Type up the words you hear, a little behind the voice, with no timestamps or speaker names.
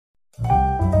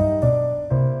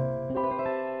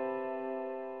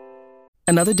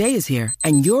Another day is here,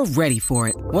 and you're ready for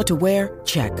it. What to wear?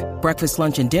 Check. Breakfast,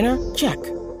 lunch, and dinner? Check.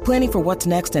 Planning for what's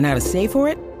next and how to save for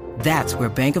it? That's where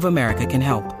Bank of America can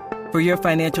help. For your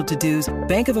financial to-dos,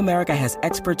 Bank of America has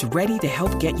experts ready to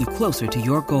help get you closer to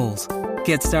your goals.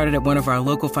 Get started at one of our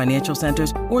local financial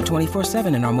centers or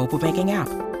 24/7 in our mobile banking app.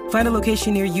 Find a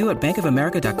location near you at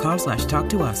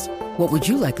bankofamerica.com/talktous. What would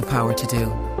you like the power to do?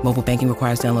 Mobile banking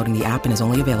requires downloading the app and is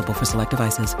only available for select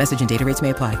devices. Message and data rates may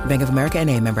apply. Bank of America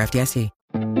N.A., member FDIC.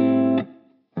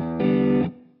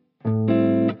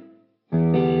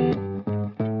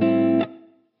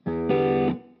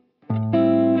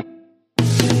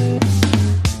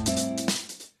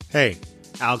 Hey,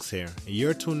 Alex here, and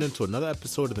you're tuned into another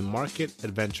episode of the Market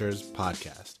Adventures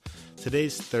podcast.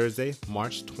 Today's Thursday,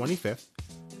 March 25th,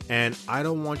 and I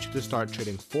don't want you to start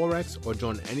trading Forex or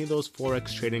join any of those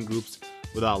Forex trading groups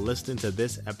without listening to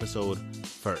this episode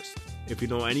first. If you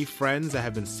know any friends that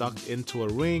have been sucked into a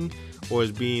ring or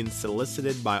is being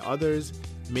solicited by others,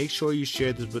 make sure you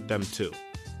share this with them too.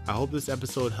 I hope this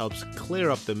episode helps clear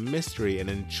up the mystery and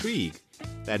intrigue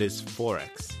that is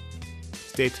Forex.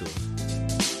 Stay tuned.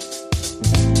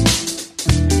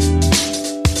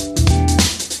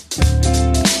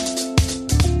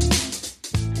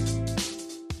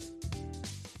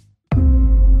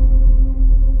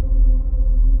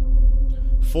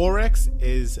 Forex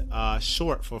is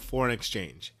short for foreign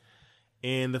exchange.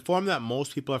 In the form that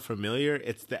most people are familiar,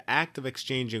 it's the act of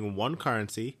exchanging one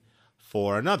currency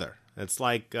for another. It's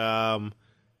like, when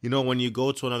you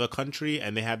go to another country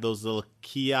and they have those little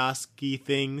kiosk-y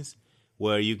things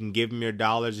where you can give them your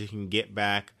dollars, you can get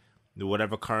back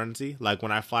whatever currency. Like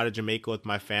when I fly to Jamaica with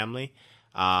my family,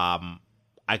 I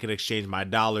can exchange my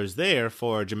dollars there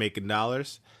for Jamaican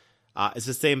dollars. It's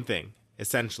the same thing,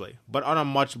 essentially, but on a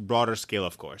much broader scale,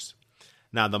 of course.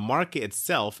 Now, the market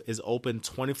itself is open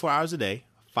 24 hours a day,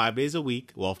 5 days a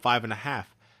week, 5.5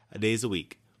 days a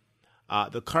week.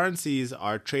 The currencies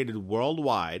are traded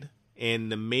worldwide in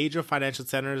the major financial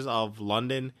centers of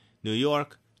London, New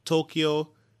York,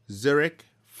 Tokyo, Zurich,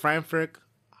 Frankfurt,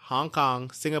 Hong Kong,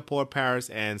 Singapore, Paris,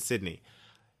 and Sydney.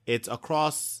 It's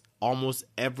across almost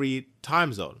every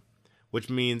time zone, which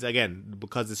means, again,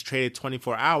 because it's traded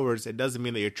 24 hours, it doesn't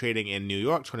mean that you're trading in New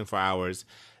York 24 hours.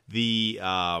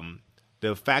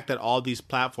 The fact that all these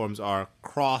platforms are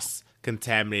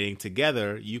cross-contaminating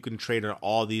together, you can trade on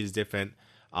all these different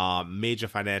major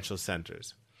financial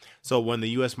centers. So when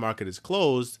the U.S. market is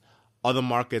closed, other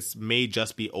markets may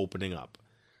just be opening up.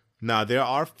 Now, there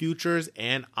are futures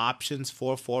and options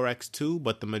for Forex too,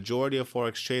 but the majority of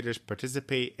Forex traders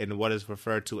participate in what is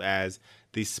referred to as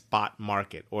the spot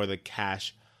market or the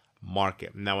cash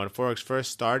market. Now, when Forex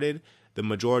first started, the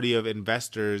majority of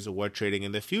investors were trading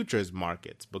in the futures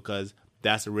markets because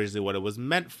that's originally what it was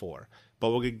meant for. But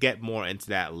we're going to get more into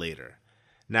that later.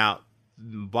 Now,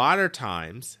 modern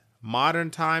times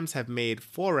have made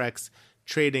Forex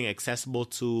trading accessible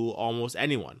to almost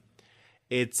anyone.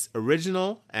 Its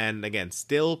original and, again,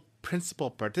 still principal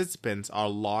participants are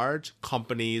large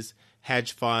companies,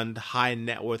 hedge fund, high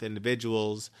net worth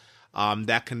individuals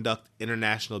that conduct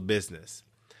international business.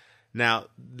 Now,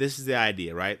 this is the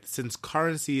idea, right? Since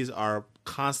currencies are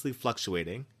constantly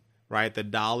fluctuating, right? The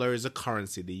dollar is a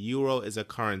currency. The euro is a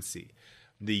currency.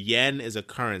 The yen is a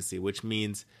currency, which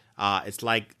means it's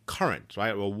like current,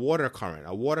 right? A water current.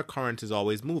 A water current is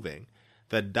always moving.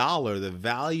 The dollar, the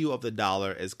value of the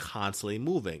dollar is constantly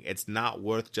moving. It's not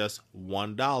worth just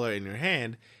 $1 in your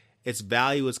hand. Its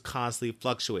value is constantly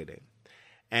fluctuating.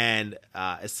 And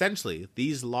essentially,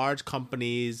 these large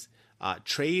companies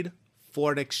trade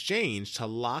foreign exchange to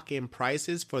lock in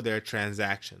prices for their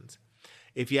transactions.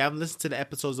 If you haven't listened to the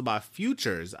episodes about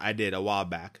futures I did a while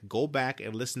back, go back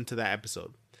and listen to that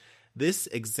episode. This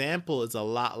example is a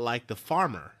lot like the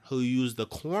farmer who used the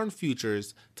corn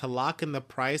futures to lock in the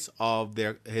price of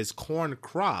his corn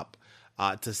crop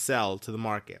to sell to the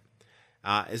market.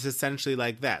 It's essentially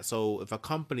like that. So if a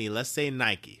company, let's say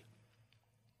Nike,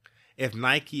 if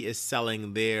Nike is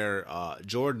selling their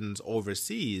Jordans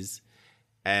overseas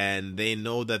and they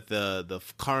know that the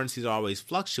currencies are always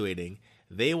fluctuating,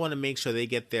 they want to make sure they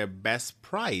get their best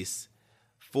price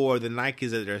for the Nikes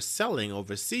that they're selling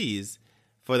overseas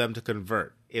for them to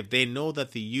convert. If they know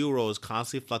that the euro is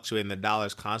constantly fluctuating, the dollar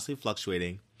is constantly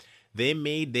fluctuating, they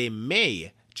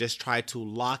may just try to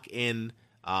lock in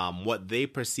what they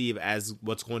perceive as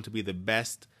what's going to be the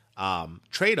best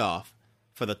trade-off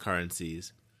for the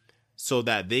currencies so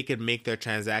that they can make their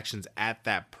transactions at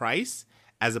that price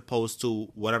as opposed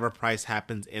to whatever price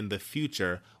happens in the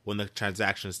future when the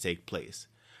transactions take place.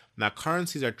 Now,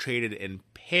 currencies are traded in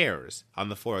pairs on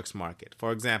the Forex market.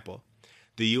 For example,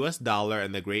 the US dollar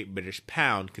and the Great British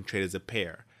Pound can trade as a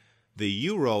pair. the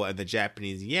euro and the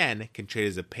Japanese yen can trade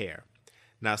as a pair.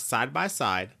 Now, side by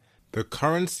side, the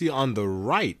currency on the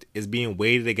right is being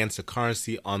weighted against the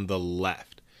currency on the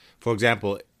left. For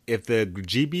example, if the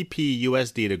GBP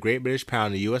USD, the Great British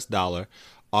Pound, the US dollar,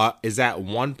 is at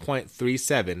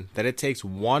 1.37, then it takes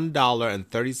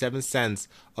 $1.37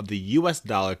 of the US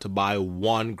dollar to buy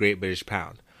one Great British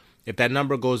Pound. If that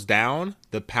number goes down,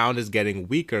 the pound is getting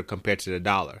weaker compared to the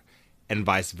dollar, and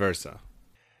vice versa.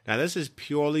 Now, this is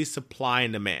purely supply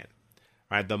and demand.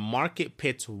 Right? The market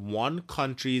pits one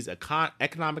country's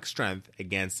economic strength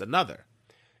against another.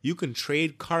 You can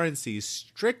trade currencies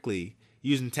strictly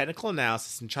using technical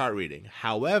analysis and chart reading.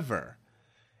 However,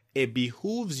 it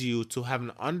behooves you to have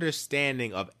an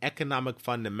understanding of economic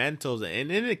fundamentals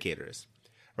and indicators.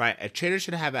 Right? A trader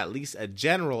should have at least a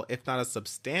general, if not a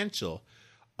substantial,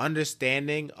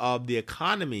 understanding of the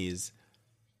economies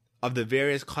of the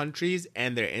various countries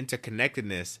and their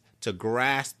interconnectedness to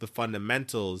grasp the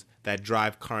fundamentals that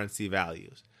drive currency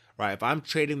values, right? If I'm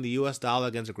trading the US dollar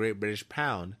against a Great British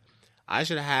Pound, I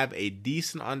should have a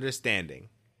decent understanding,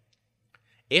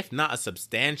 if not a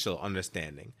substantial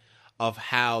understanding, of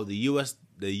how the US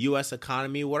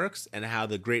economy works and how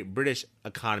the Great British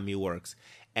economy works,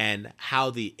 and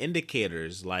how the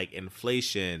indicators like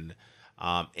inflation,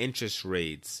 interest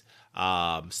rates,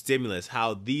 stimulus,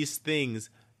 how these things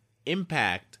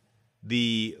impact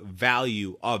the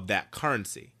value of that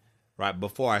currency, right,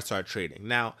 before I start trading.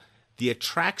 Now, the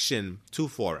attraction to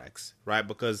Forex, right,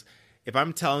 because if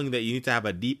I'm telling you that you need to have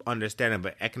a deep understanding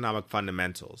of economic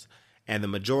fundamentals, and the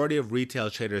majority of retail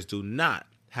traders do not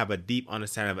have a deep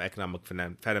understanding of economic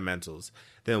fundamentals,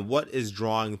 then what is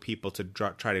drawing people to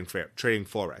trading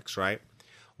Forex, right?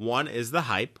 One is the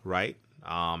hype, right?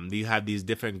 You have these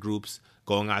different groups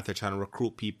going out there trying to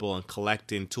recruit people and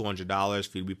collecting $200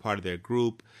 for you to be part of their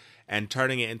group, and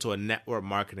turning it into a network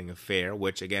marketing affair,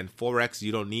 which again, Forex, you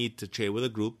don't need to trade with a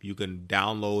group. You can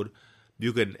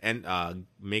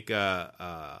make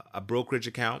a brokerage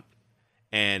account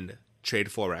and trade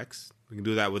Forex. You can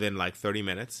do that within like 30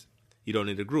 minutes. You don't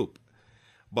need a group.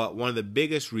 But one of the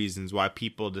biggest reasons why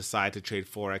people decide to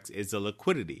trade Forex is the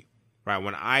liquidity, right?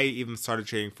 When I even started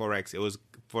trading Forex, it was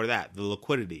for that, the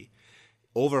liquidity.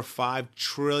 Over $5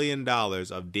 trillion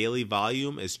of daily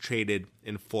volume is traded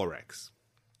in Forex.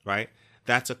 Right?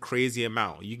 That's a crazy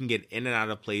amount. You can get in and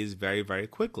out of plays very, very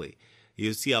quickly.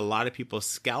 You see a lot of people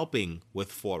scalping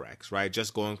with Forex, right?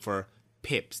 Just going for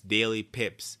pips, daily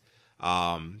pips,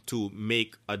 to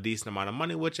make a decent amount of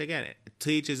money, which again, to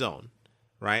each his own,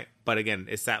 right? But again,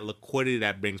 it's that liquidity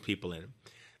that brings people in.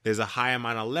 There's a high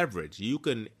amount of leverage. You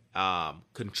can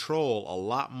control a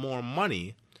lot more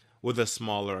money with a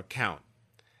smaller account.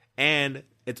 And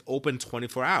it's open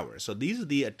 24 hours. So these are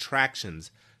the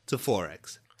attractions to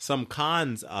Forex. Some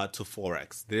cons to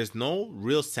Forex. There's no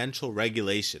real central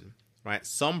regulation, right?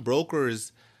 Some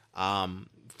brokers, from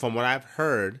what I've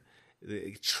heard,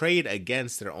 trade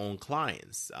against their own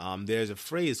clients. There's a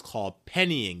phrase called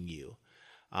pennying you,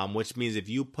 which means if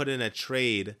you put in a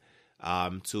trade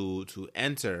to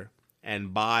enter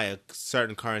and buy a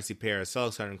certain currency pair or sell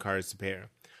a certain currency pair,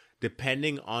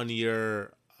 depending on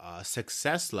your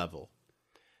success level,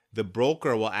 the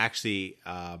broker will actually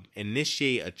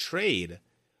initiate a trade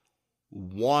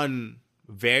one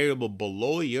variable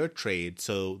below your trade,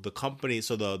 so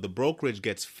the brokerage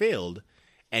gets filled,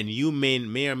 and you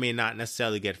may or may not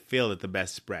necessarily get filled at the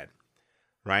best spread,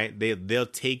 right? They'll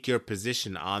take your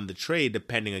position on the trade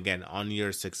depending, again, on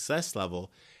your success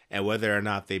level and whether or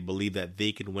not they believe that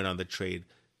they can win on the trade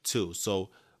too. So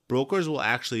brokers will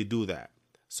actually do that.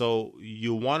 So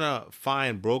you want to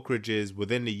find brokerages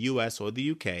within the US or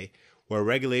the UK where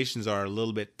regulations are a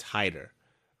little bit tighter,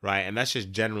 right? And that's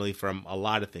just generally from a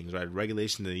lot of things, right?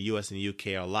 Regulations in the US and the UK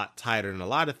are a lot tighter than a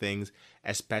lot of things,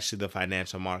 especially the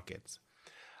financial markets.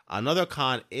 Another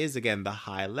con is, again, the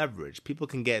high leverage. People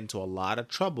can get into a lot of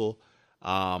trouble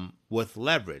with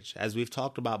leverage. As we've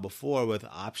talked about before with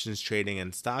options trading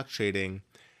and stock trading,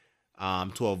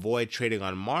 to avoid trading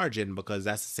on margin, because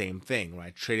that's the same thing,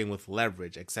 right? Trading with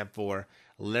leverage, except for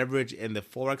leverage in the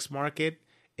Forex market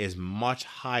is much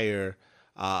higher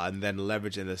than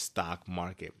leverage in the stock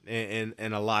market in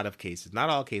a lot of cases. Not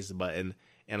all cases, but in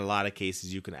a lot of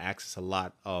cases, you can access a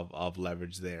lot of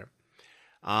leverage there.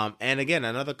 And again,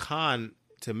 another con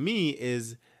to me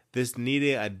is this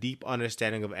needing a deep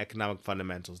understanding of economic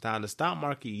fundamentals. Now, in the stock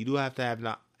market,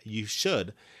 you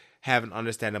should have an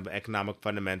understanding of economic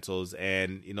fundamentals,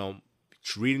 and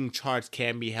reading charts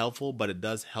can be helpful, but it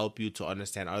does help you to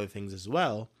understand other things as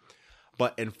well.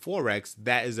 But in Forex,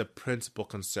 that is a principal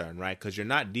concern, right? Because you're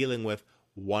not dealing with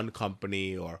one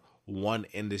company or one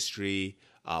industry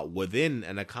within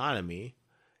an economy.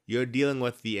 you're dealing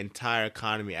with the entire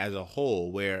economy as a whole,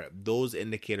 where those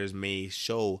indicators may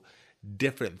show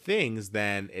different things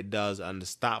than it does on the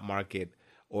stock market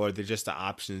or just the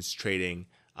options trading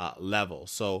level.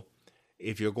 So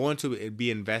if you're going to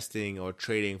be investing or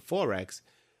trading Forex,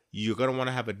 you're going to want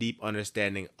to have a deep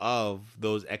understanding of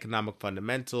those economic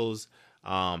fundamentals,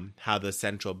 how the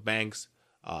central banks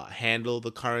handle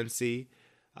the currency,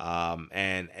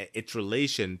 and its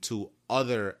relation to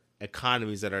other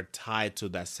economies that are tied to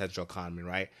that central economy,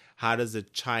 right? How does the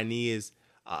Chinese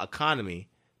economy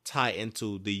tie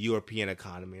into the European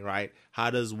economy, right? How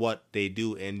does what they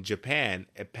do in Japan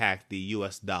impact the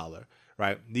US dollar,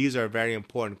 right? These are very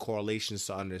important correlations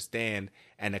to understand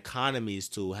and economies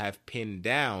to have pinned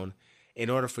down in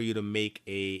order for you to make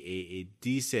a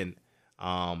decent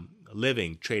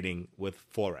living trading with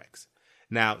Forex.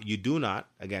 Now, you do not,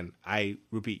 again, I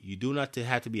repeat, you do not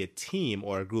have to be a team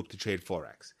or a group to trade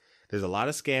Forex. There's a lot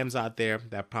of scams out there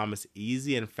that promise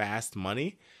easy and fast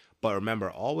money. But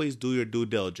remember, always do your due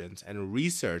diligence and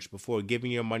research before giving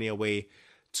your money away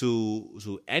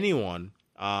to anyone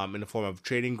in the form of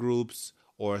trading groups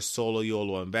or solo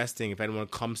YOLO investing. If anyone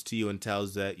comes to you and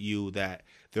tells you that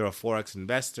they're a Forex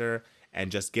investor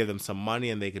and just give them some money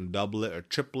and they can double it or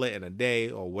triple it in a day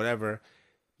or whatever,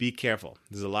 be careful.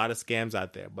 There's a lot of scams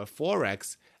out there. But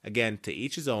Forex, again, to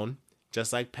each his own,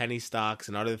 just like penny stocks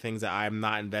and other things that I'm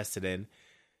not invested in,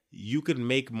 you can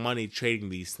make money trading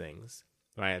these things.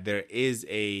 Right, there is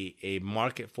a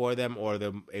market for them, or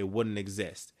it wouldn't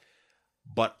exist.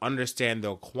 But understand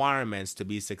the requirements to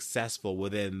be successful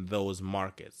within those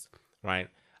markets. Right,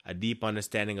 a deep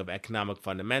understanding of economic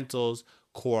fundamentals,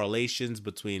 correlations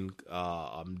between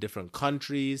different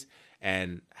countries,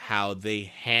 and how they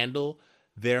handle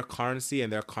their currency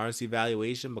and their currency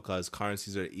valuation, because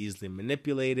currencies are easily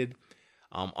manipulated.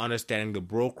 Understanding the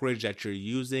brokerage that you're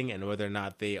using and whether or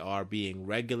not they are being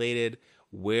regulated,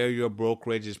 where your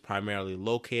brokerage is primarily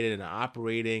located and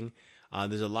operating.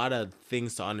 There's a lot of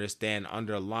things to understand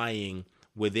underlying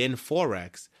within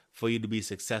Forex for you to be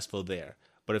successful there.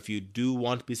 But if you do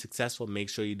want to be successful, make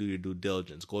sure you do your due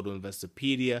diligence. Go to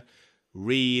Investopedia,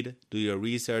 read, do your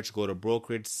research, go to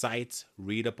brokerage sites,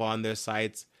 read upon their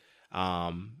sites,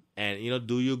 and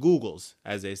do your Googles,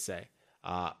 as they say.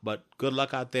 But good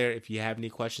luck out there. If you have any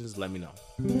questions, let me know.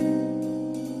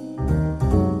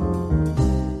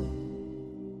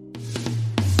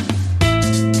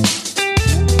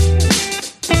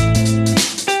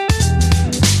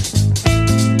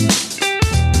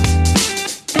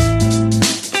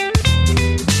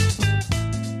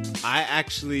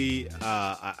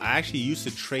 I actually used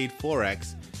to trade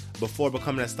Forex before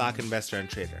becoming a stock investor and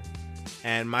trader.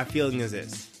 And my feeling is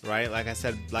this, right? Like I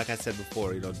said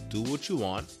before, do what you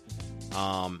want.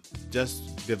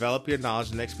 Just develop your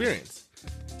knowledge and experience.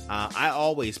 I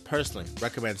always personally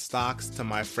recommend stocks to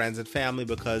my friends and family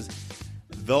because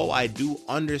though I do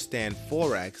understand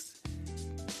Forex,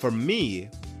 for me,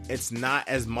 it's not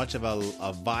as much of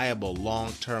a viable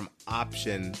long-term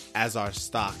option as are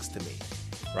stocks to me.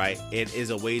 Right? It is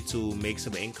a way to make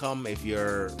some income if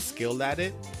you're skilled at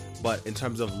it. But in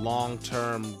terms of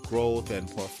long-term growth and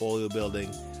portfolio building,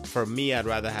 for me, I'd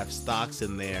rather have stocks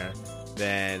in there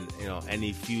than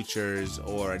any futures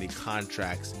or any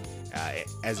contracts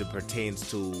as it pertains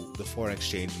to the foreign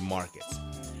exchange markets.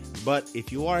 But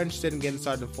if you are interested in getting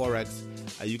started in Forex,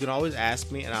 you can always ask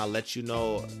me and I'll let you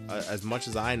know as much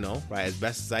as I know, right? As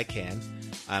best as I can.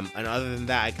 And other than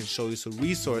that, I can show you some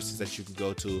resources that you can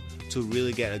go to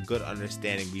really get a good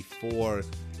understanding before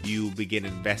you begin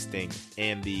investing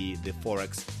in the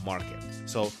Forex market.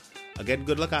 So again,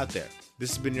 good luck out there. This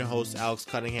has been your host, Alex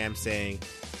Cunningham, saying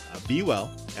be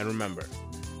well. And remember,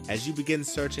 as you begin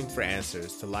searching for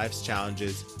answers to life's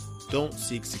challenges, don't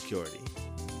seek security.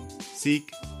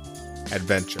 Seek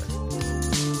adventure.